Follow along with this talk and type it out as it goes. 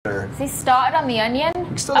he started on the onion?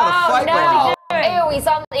 We still got a fight right now. Ew, he's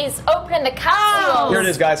opening the capsules. Here it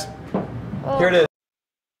is, guys. Here it is.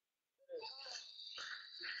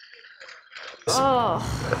 Oh.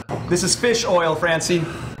 This is fish oil, Francie.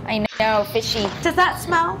 I know, fishy. Does that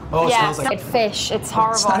smell? Oh, it yeah, smells like fish. It's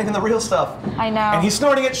horrible. It's not even the real stuff. I know. And he's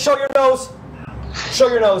snorting it. Show your nose. Show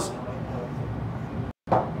your nose.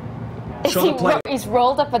 Show the plate. He's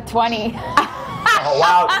rolled up a 20. Oh,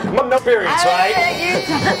 wow. No experience, right?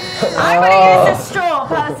 I'm going to use a straw,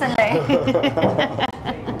 personally.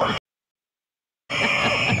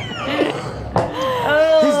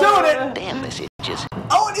 He's doing it. Damn messages.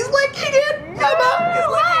 Oh, and he's licking it. He's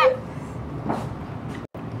licking it.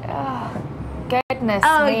 Oh, goodness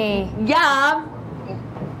me. Yum.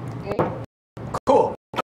 Cool.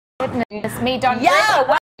 Goodness me, Don.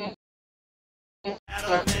 Yeah.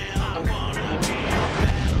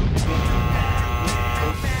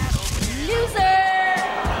 Loser.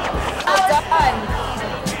 Well done.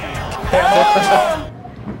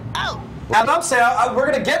 And I'm saying we're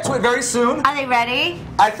gonna get to it very soon. Are they ready?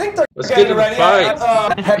 I think they're getting ready.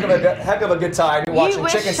 Heck of a good time watching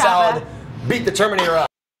chicken salad beat the Terminator up.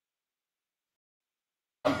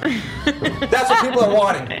 That's what people are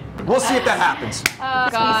wanting. We'll see if that happens. Oh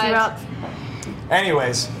God.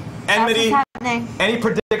 Anyways, enmity. Any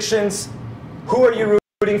predictions? Who are you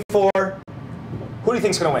rooting for? Who do you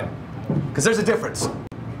think's gonna win? Because there's a difference.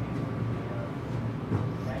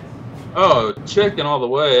 Oh, chicken all the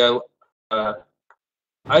way.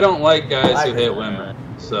 I don't like guys who hit women,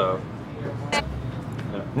 so. Yeah.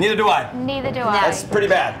 Neither do I. Neither do I. That's pretty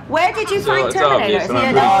bad. Where did you find it's Terminator? obvious Is he that I'm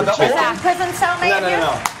in rooting the for chicken. prison cellmate?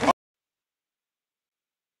 No.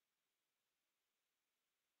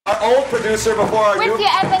 Our old producer before our new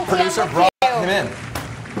producer brought him in.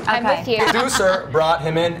 I'm with you. Producer brought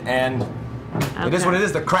him in, and it is what it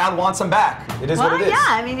is. The crowd wants him back. It is what it is. Yeah,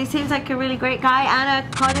 I mean, he seems like a really great guy and a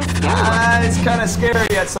kind of scary one. It's kind of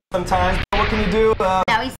scary at some times. But what can you do? No,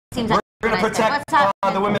 he seems like we're going to protect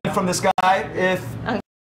the women from this guy if...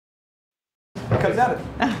 Cut at it.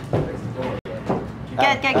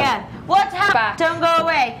 Good. What's happened? Don't go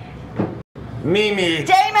away. Mimi.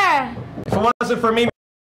 Damer. If it wasn't for Mimi,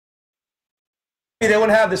 they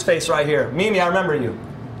wouldn't have this face right here. Mimi, I remember you.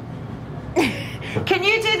 Can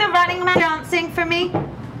you do the Running Man dancing for me?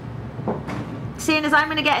 Seeing as I'm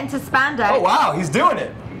going to get into spandex. Oh, wow, he's doing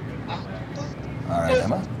it. All right,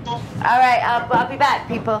 Emma. All right, I'll be back,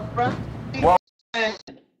 people. Well, Emma,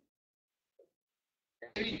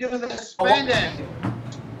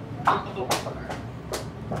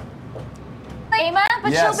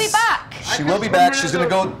 but she'll be back. She will be back. She's going to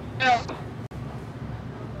go...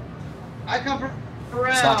 I come from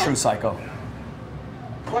It's not true, Psycho.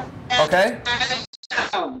 Okay?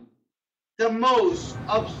 The most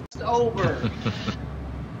over.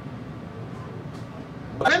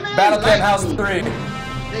 Battle Pen House 3.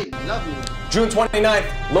 They love you. June 29th,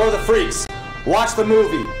 Lord of the Freaks. Watch the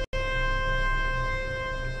movie.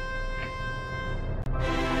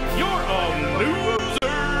 You're a loser!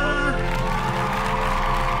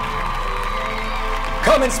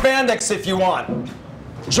 Come in spandex if you want.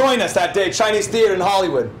 Join us that day, Chinese Theater in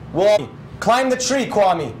Hollywood. We'll climb the tree,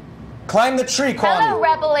 Kwame. Climb the tree, Kwame. Hello,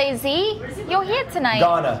 Rebel AZ. You're here tonight.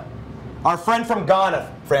 Ghana. Our friend from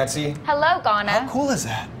Ghana, Francie. Hello, Ghana. How cool is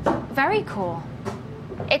that? Very cool.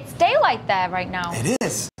 It's daylight there right now. It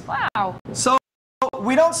is. Wow. So,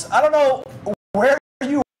 I don't know where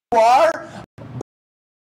you are,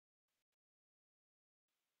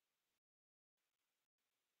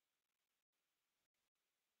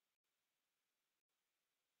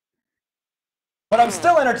 but I'm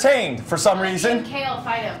still entertained for some reason. DMK will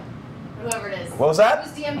fight him, whoever it is. What was that?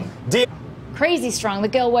 Who's DMK? Crazy strong. The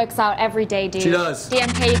girl works out every day, dude. She does.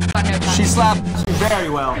 DMK got no time. She slaps you very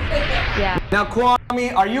well. Yeah. Now,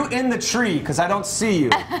 Kwame, are you in the tree? Because I don't see you.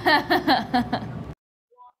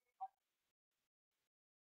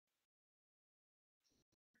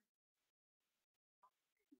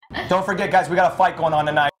 Don't forget, guys, we got a fight going on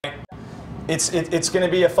tonight. It's going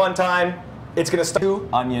to be a fun time. It's going to start.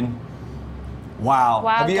 Onion. Wow.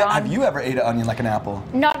 Wow, Have you ever ate an onion like an apple?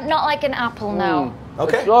 Not like an apple, no.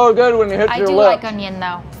 Okay. It's so good when you hit I your do lips. like onion,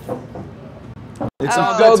 though. It's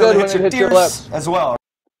so good when it hits your lips as well.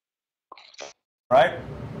 Right?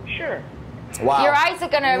 Sure. Wow. Your eyes are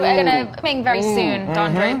gonna coming very soon,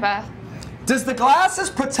 Don Draper. Does the glasses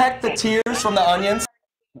protect the tears from the onions?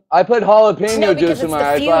 I put jalapeno No, because juice in it's my the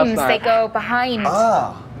eyes last fumes. They night. go behind.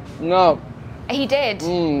 Ah. No. He did.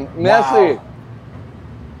 Messy. Wow.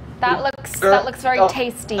 That looks very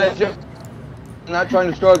tasty. I'm not trying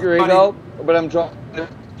to stroke your ego, but I'm trying to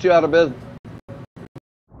put you out of business.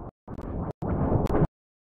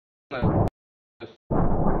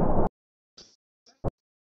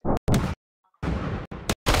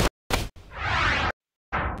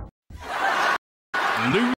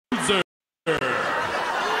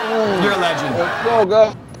 legend.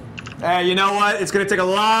 Go. Hey, you know what? It's going to take a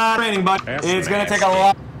lot of training, but it's going to take a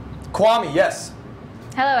lot. Kwame, yes.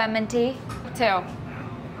 Hello, M&T. Too.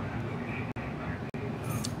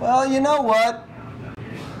 Well, you know what?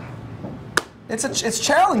 It's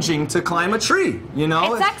challenging to climb a tree, you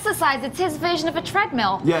know? It's exercise. It's his version of a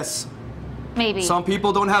treadmill. Yes. Maybe. Some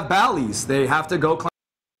people don't have ballies. They have to go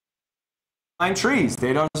climb trees.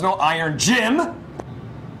 There's no iron gym.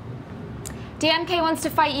 DMK wants to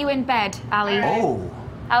fight you in bed, Ali. Oh.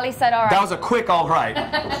 Ali said, all right. That was a quick all right.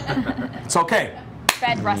 It's okay.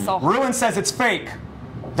 Bed wrestle. Ruin says it's fake.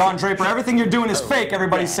 Don Draper, everything you're doing is fake,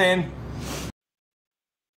 everybody's saying.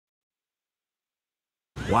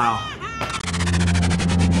 Wow.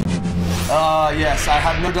 Yes, I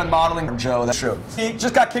have never done modeling from Joe, that's true. He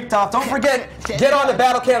just got kicked off. Don't forget, get on to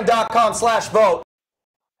battlecam.com/vote.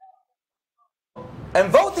 And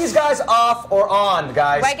vote these guys off or on,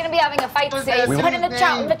 guys. We're going to be having a fight today. Put in the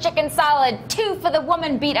chat with the chicken salad. 2 for the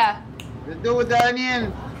woman beater. The dude with the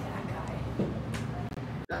onion.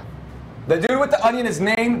 The dude with the onion is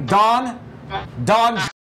named D0n. D0n.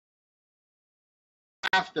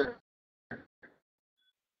 After.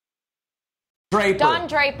 Draper. D0n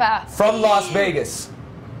Draper. From Las Vegas.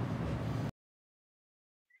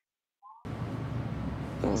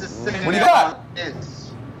 What do you got?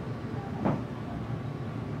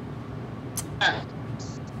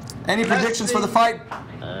 Any predictions for the fight?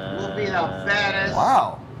 We'll be the baddest.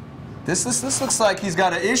 Wow. This looks like he's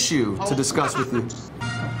got an issue to discuss with you.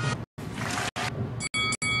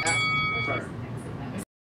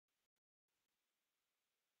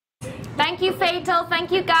 Thank you, Fatal.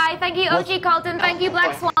 Thank you, Guy. Thank you, OG Colton. Thank you,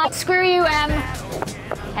 Black Swan. Screw you, M.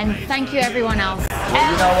 And thank you, everyone else.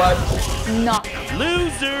 Well, you know what? Not.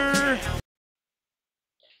 Loser.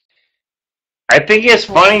 I think it's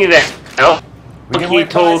funny that Elkie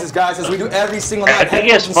told. Guys, as we do every single night. I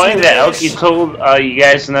think it's funny that Elkie told you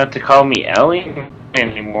guys not to call me Ellie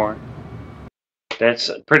anymore. That's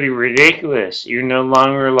pretty ridiculous. You're no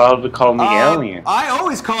longer allowed to call me Ellie. I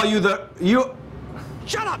always call you you.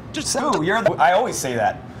 Shut up. Just So you're the. I always say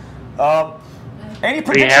that. Any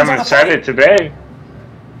predictions? You haven't said it today.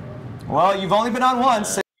 Well, you've only been on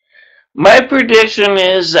once. My prediction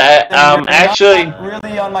is that actually. Not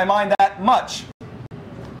really on my mind that much.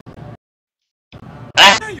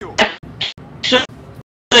 Actually,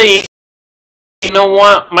 you know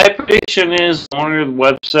what? My prediction is on the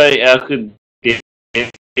website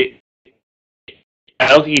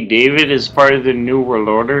Elkie David is part of the New World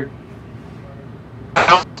Order.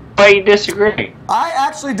 Why you disagree? I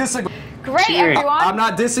actually disagree. Great, everyone. I'm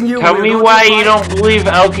not dissing you. Tell me why you don't believe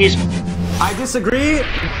Elkie's. I disagree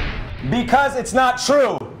because it's not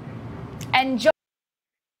true. Enjoy.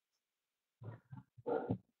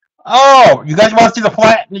 Oh, you guys want to see the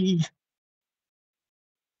flat? You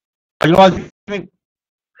want to see?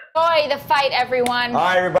 Enjoy the fight, everyone.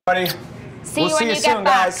 Hi, everybody. See we'll you when see you you soon, get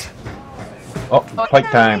back. guys. Oh, fight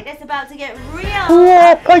time. It's about to get real.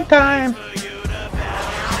 Oh, fight time.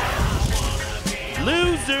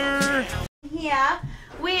 loser. Here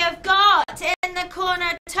we have got in the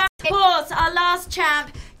corner, of course, our last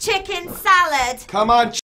champ, chicken salad. Come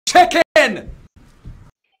on, chicken!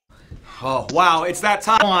 Oh, wow, it's that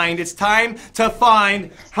time. It's time to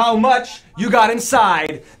find how much you got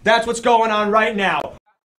inside. That's what's going on right now.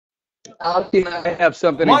 Alki and I have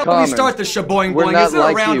something in Why common. don't we start the shaboing We're boing? not Is there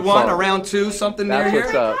like a round you, one, Paul. a round two, something That's near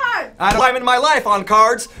what's here? up. I don't time in my life on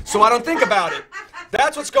cards, so I don't think about it.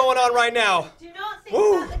 That's what's going on right now. Do not think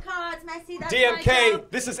about the cards, Messi. That's my DMK,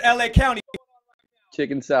 job. this is LA County.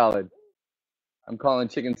 Chicken salad. I'm calling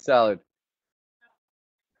chicken salad.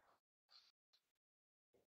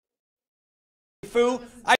 Foo,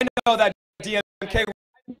 I know that DMK.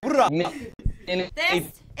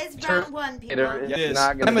 This is round one, people. It is.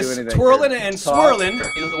 I'm Not gonna do anything. twirling and swirling.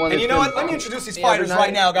 He's the one And you that's know what? been Let me introduce these the other fighters night,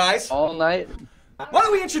 right now, guys. All night. Why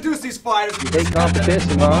don't we introduce these fighters? You hate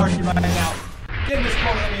competition, huh? Right now. Get in this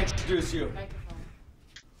corner, let me introduce you.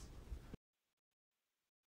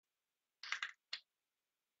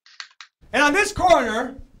 And on this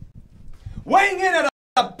corner, weighing in at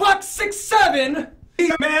a $167, he's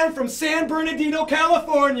a man from San Bernardino,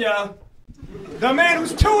 California. The man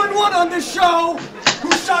who's 2-1 on this show,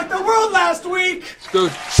 who shocked the world last week. Let's go,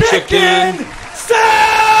 Chicken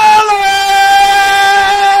Salad!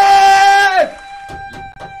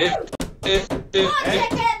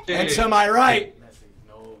 And to my right,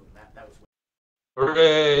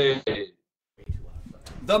 Hooray!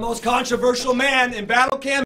 the most controversial man in Battle Cam